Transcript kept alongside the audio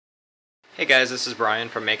Hey guys, this is Brian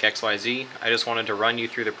from MakeXYZ. I just wanted to run you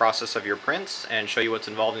through the process of your prints and show you what's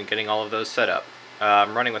involved in getting all of those set up.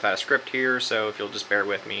 I'm running without a script here, so if you'll just bear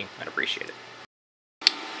with me, I'd appreciate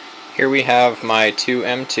it. Here we have my two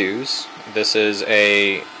M2s. This is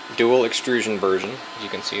a dual extrusion version. As you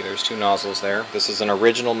can see, there's two nozzles there. This is an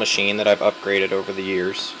original machine that I've upgraded over the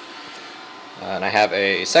years. And I have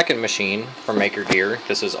a second machine from MakerGear.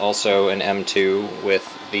 This is also an M2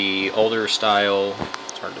 with the older style,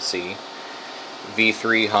 it's hard to see,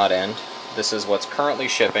 V3 hot end. This is what's currently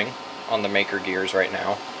shipping on the MakerGears right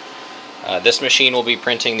now. This machine will be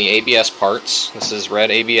printing the ABS parts. This is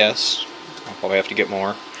red ABS. I'll probably have to get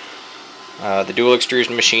more. The dual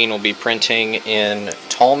extrusion machine will be printing in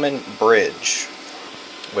Tallman Bridge,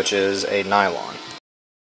 which is a nylon.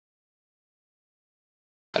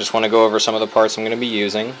 I just want to go over some of the parts I'm going to be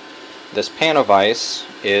using. This pan vise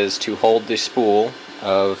is to hold the spool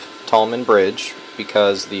of Tallman Bridge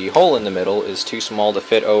because the hole in the middle is too small to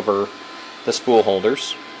fit over the spool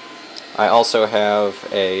holders. I also have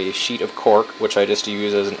a sheet of cork, which I just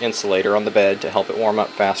use as an insulator on the bed to help it warm up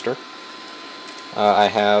faster. I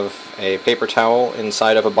have a paper towel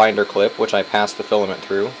inside of a binder clip, which I pass the filament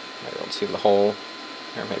through. Maybe you'll see the hole,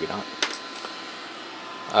 or maybe not.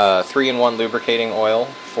 3-in-1 lubricating oil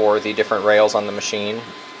for the different rails on the machine.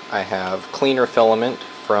 I have cleaner filament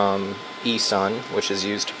from eSun, which is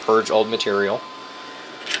used to purge old material.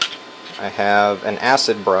 I have an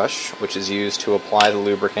acid brush, which is used to apply the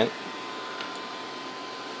lubricant.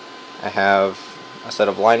 I have a set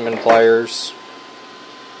of lineman pliers,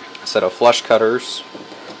 a set of flush cutters.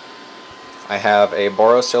 I have a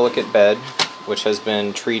borosilicate bed, which has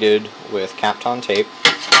been treated with Kapton tape.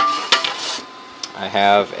 I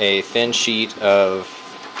have a thin sheet of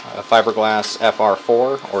fiberglass FR4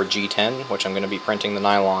 or G10, which I'm going to be printing the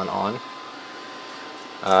nylon on.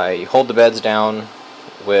 I hold the beds down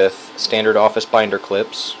with standard office binder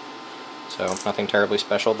clips, so nothing terribly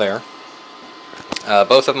special there.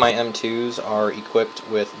 Both of my M2s are equipped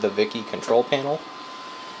with the Vicky control panel,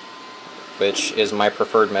 which is my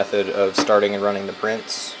preferred method of starting and running the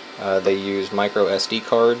prints. They use micro SD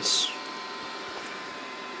cards,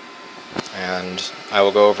 and I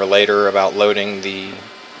will go over later about loading the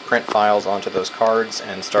print files onto those cards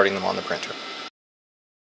and starting them on the printer.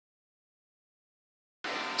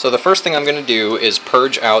 So the first thing I'm going to do is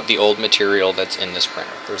purge out the old material that's in this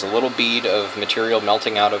printer. There's a little bead of material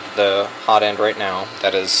melting out of the hot end right now.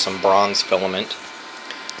 That is some bronze filament.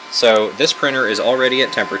 So this printer is already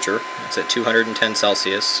at temperature. It's at 210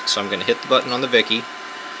 Celsius. So I'm going to hit the button on the Vicky,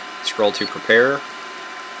 scroll to prepare,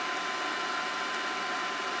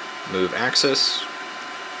 move axis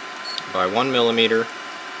by 1 millimeter,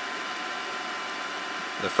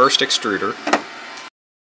 the first extruder.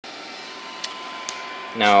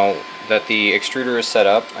 Now that the extruder is set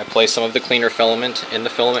up, I place some of the cleaner filament in the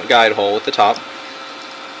filament guide hole at the top.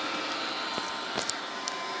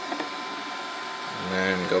 And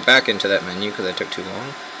then go back into that menu because I took too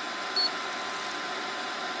long.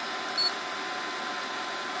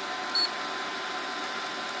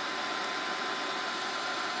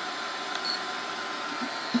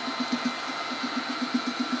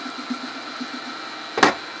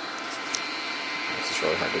 This is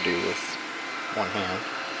really hard to do with one hand.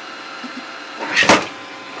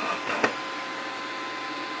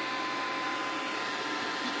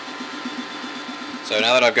 So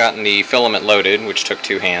now that I've gotten the filament loaded, which took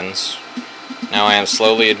 2 hands, now I am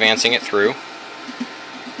slowly advancing it through,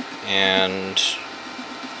 and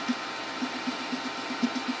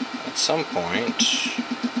at some point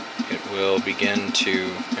it will begin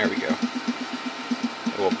to, there we go,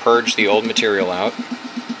 it will purge the old material out.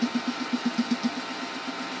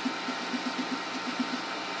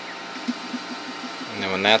 And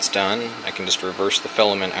then when that's done, I can just reverse the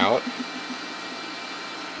filament out.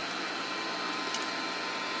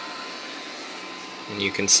 And you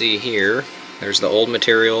can see here, there's the old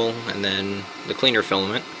material and then the cleaner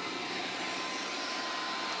filament.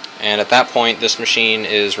 And at that point, this machine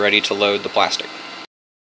is ready to load the plastic.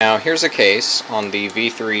 Now here's a case on the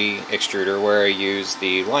V3 extruder where I use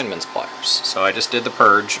the lineman's pliers. So I just did the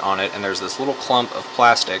purge on it, and there's this little clump of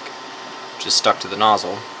plastic which is stuck to the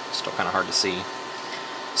nozzle. Still kind of hard to see.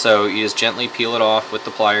 So you just gently peel it off with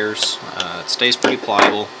the pliers. It stays pretty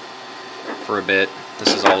pliable for a bit.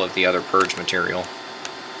 This is all of the other purge material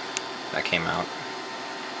that came out.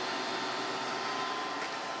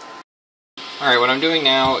 Alright, what I'm doing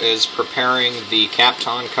now is preparing the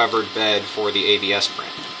Kapton covered bed for the ABS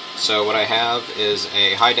print. So what I have is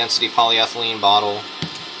a high density polyethylene bottle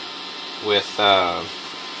with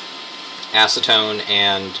acetone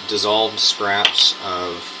and dissolved scraps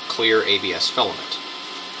of clear ABS filament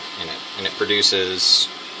in it. and it produces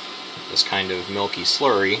this kind of milky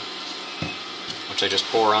slurry, which I just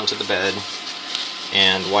pour onto the bed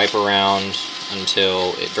and wipe around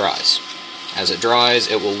until it dries. As it dries,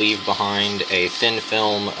 it will leave behind a thin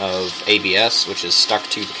film of ABS, which is stuck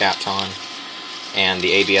to the Kapton, and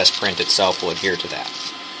the ABS print itself will adhere to that.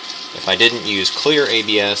 If I didn't use clear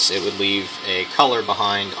ABS, it would leave a color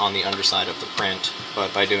behind on the underside of the print,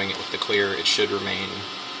 but by doing it with the clear, it should remain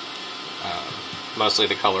mostly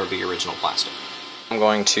the color of the original plastic. I'm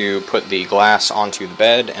going to put the glass onto the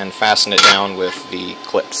bed and fasten it down with the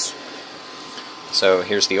clips. So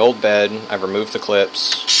here's the old bed. I've removed the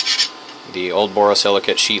clips. The old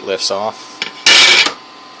borosilicate sheet lifts off.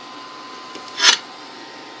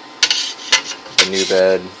 The new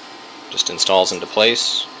bed just installs into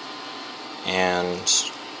place,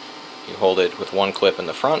 and you hold it with one clip in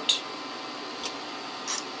the front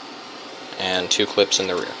and two clips in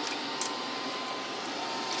the rear.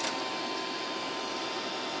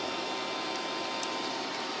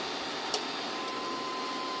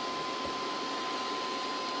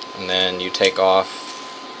 And then you take off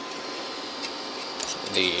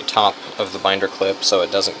the top of the binder clip so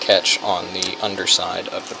it doesn't catch on the underside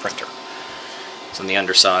of the printer. So on the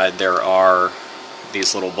underside there are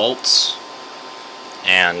these little bolts,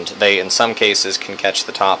 and they in some cases can catch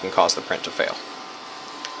the top and cause the print to fail.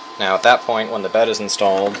 Now at that point, when the bed is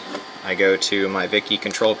installed, I go to my Vicky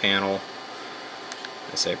control panel,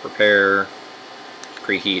 I say prepare,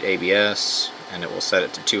 preheat ABS, and it will set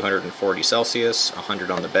it to 240 Celsius, 100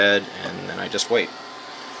 on the bed, and then I just wait.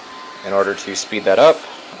 In order to speed that up,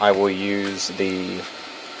 I will use the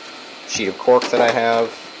sheet of cork that I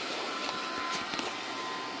have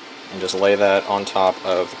and just lay that on top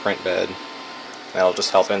of the print bed. That'll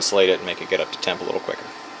just help insulate it and make it get up to temp a little quicker.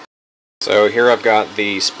 So here I've got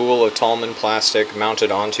the spool of Tallman plastic mounted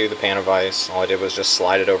onto the pan of ice. All I did was just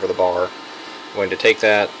slide it over the bar. I'm going to take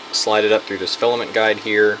that, slide it up through this filament guide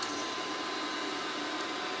here,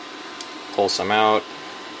 pull some out,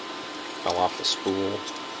 fell off the spool.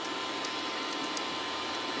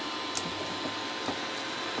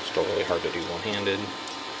 Still really hard to do one-handed.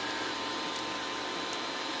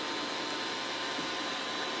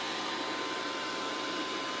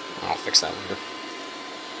 I'll fix that later.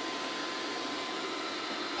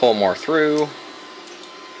 Pull more through,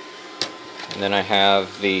 and then I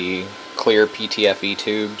have the clear PTFE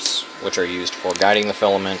tubes, which are used for guiding the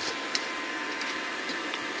filament.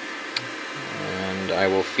 And I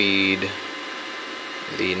will feed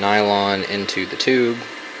the nylon into the tube.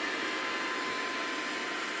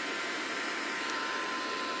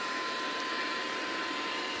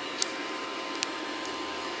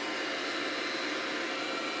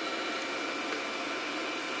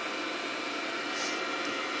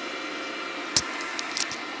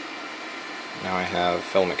 Now I have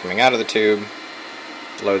filament coming out of the tube,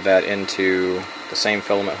 load that into the same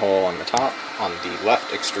filament hole on the top, on the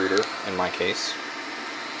left extruder in my case.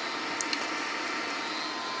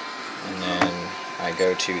 And then I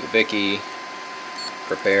go to the Vicky,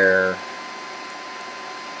 prepare,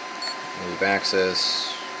 move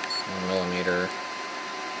axis, 1mm.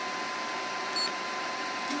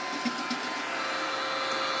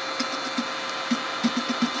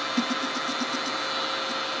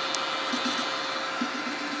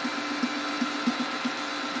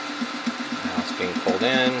 Being pulled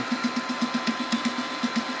in.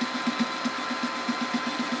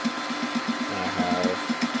 I have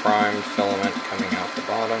primed filament coming out the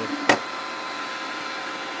bottom.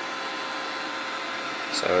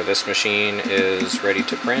 So this machine is ready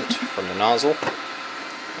to print from the nozzle,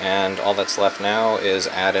 and all that's left now is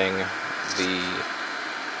adding the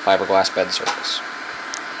fiberglass bed surface.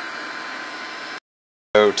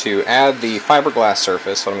 So to add the fiberglass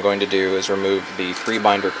surface, what I'm going to do is remove the 3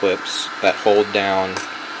 binder clips that hold down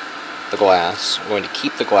the glass. I'm going to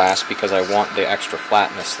keep the glass because I want the extra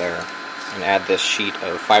flatness there, and add this sheet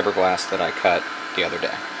of fiberglass that I cut the other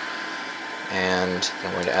day. And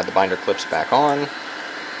I'm going to add the binder clips back on.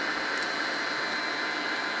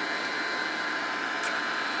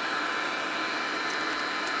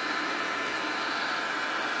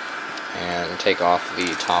 And take off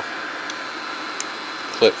the top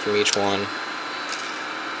clip from each one.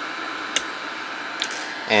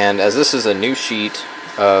 And as this is a new sheet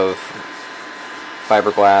of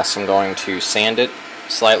fiberglass, I'm going to sand it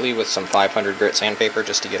slightly with some 500 grit sandpaper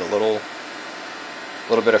just to get a little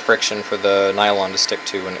bit of friction for the nylon to stick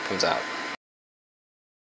to when it comes out.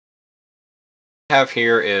 What I have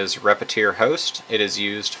here is Repetier Host. It is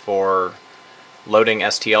used for loading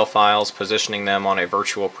STL files, positioning them on a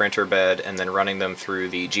virtual printer bed, and then running them through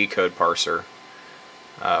the G-code parser.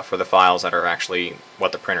 for the files that are actually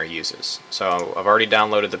what the printer uses. So I've already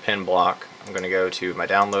downloaded the pin block. I'm going to go to my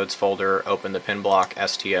downloads folder, open the pin block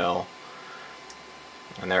STL,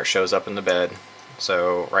 and there it shows up in the bed.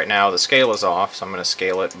 So right now the scale is off, so I'm going to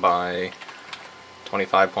scale it by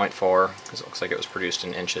 25.4 because it looks like it was produced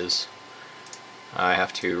in inches. I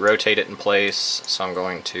have to rotate it in place, so I'm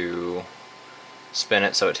going to spin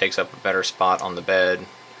it so it takes up a better spot on the bed,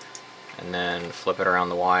 and then flip it around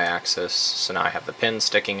the y-axis. So now I have the pin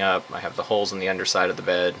sticking up, I have the holes in the underside of the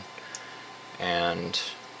bed, and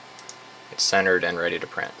it's centered and ready to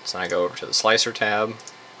print. So I go over to the slicer tab,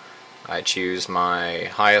 I choose my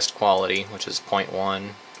highest quality, which is 0.1.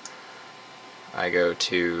 I go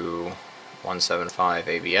to 175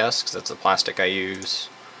 ABS because that's the plastic I use.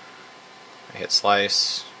 I hit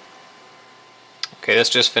slice. Okay, this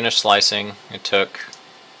just finished slicing. It took,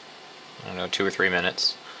 I don't know, 2 or 3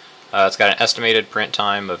 minutes. It's got an estimated print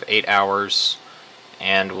time of 8 hours,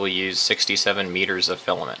 and we'll use 67 meters of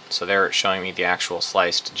filament. So there it's showing me the actual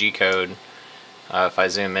sliced G-code. If I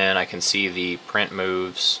zoom in, I can see the print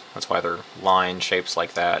moves. That's why they're line shapes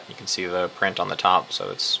like that. You can see the print on the top, so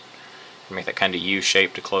it's make that kind of U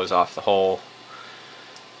shape to close off the hole.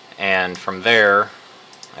 And from there,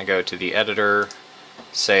 I go to the editor,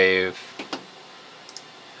 save.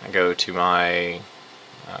 I go to my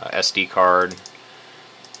SD card,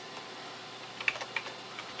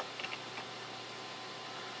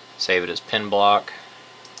 save it as pin block.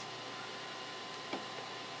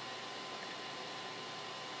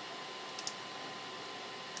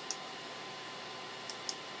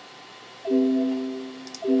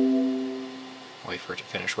 Wait for it to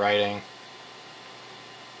finish writing.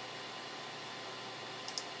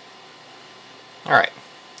 Alright,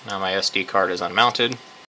 now my SD card is unmounted.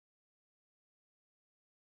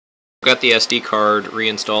 I've got the SD card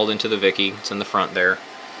reinstalled into the Vicky. It's in the front there.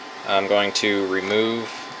 I'm going to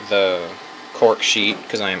remove the cork sheet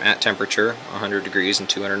because I am at temperature, 100 degrees and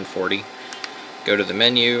 240. Go to the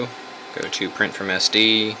menu, go to print from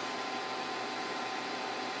SD.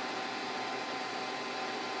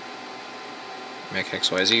 Make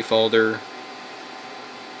XYZ folder.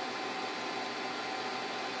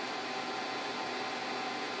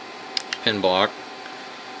 Pin block.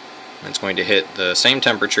 It's going to hit the same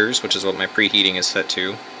temperatures, which is what my preheating is set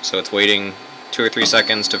to. So it's waiting 2 or 3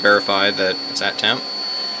 seconds to verify that it's at temp.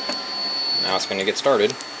 Now it's going to get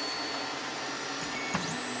started.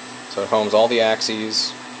 So it homes all the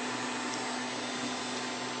axes.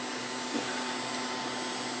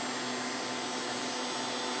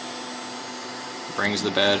 Brings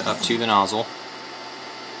the bed up to the nozzle.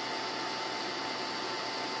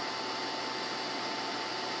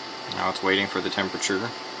 Now it's waiting for the temperature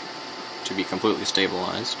to be completely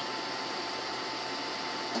stabilized.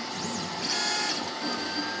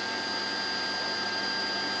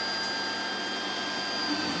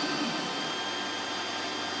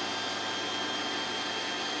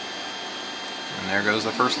 And there goes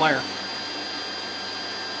the first layer.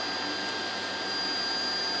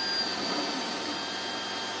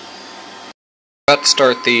 About to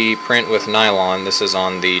start the print with nylon. This is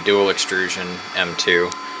on the dual extrusion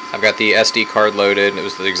M2. I've got the SD card loaded. It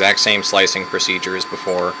was the exact same slicing procedure as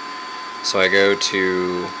before. So I go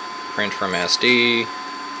to print from SD,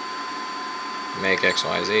 make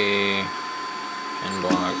XYZ, pin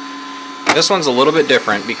block. This one's a little bit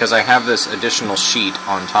different because I have this additional sheet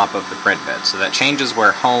on top of the print bed. So that changes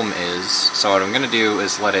where home is. So what I'm going to do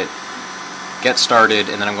is let it get started,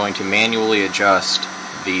 and then I'm going to manually adjust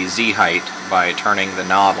the Z height by turning the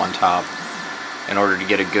knob on top in order to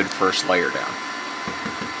get a good first layer down.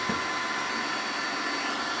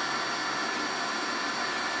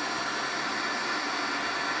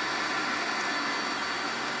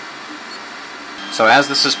 So as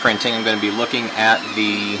this is printing, I'm going to be looking at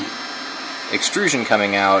the extrusion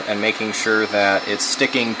coming out and making sure that it's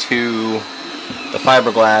sticking to the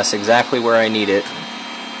fiberglass exactly where I need it.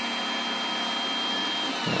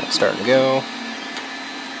 Now it's starting to go.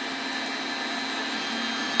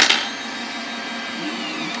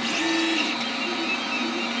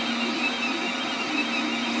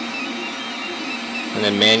 And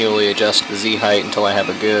then manually adjust the Z height until I have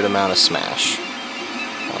a good amount of smash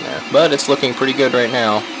on there. But it's looking pretty good right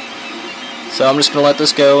now. So I'm just going to let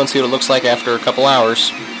this go and see what it looks like after a couple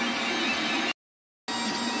hours.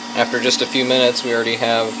 After just a few minutes, we already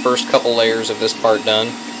have the first couple layers of this part done.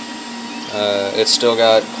 It's still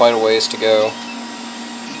got quite a ways to go,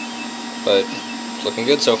 but it's looking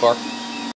good so far.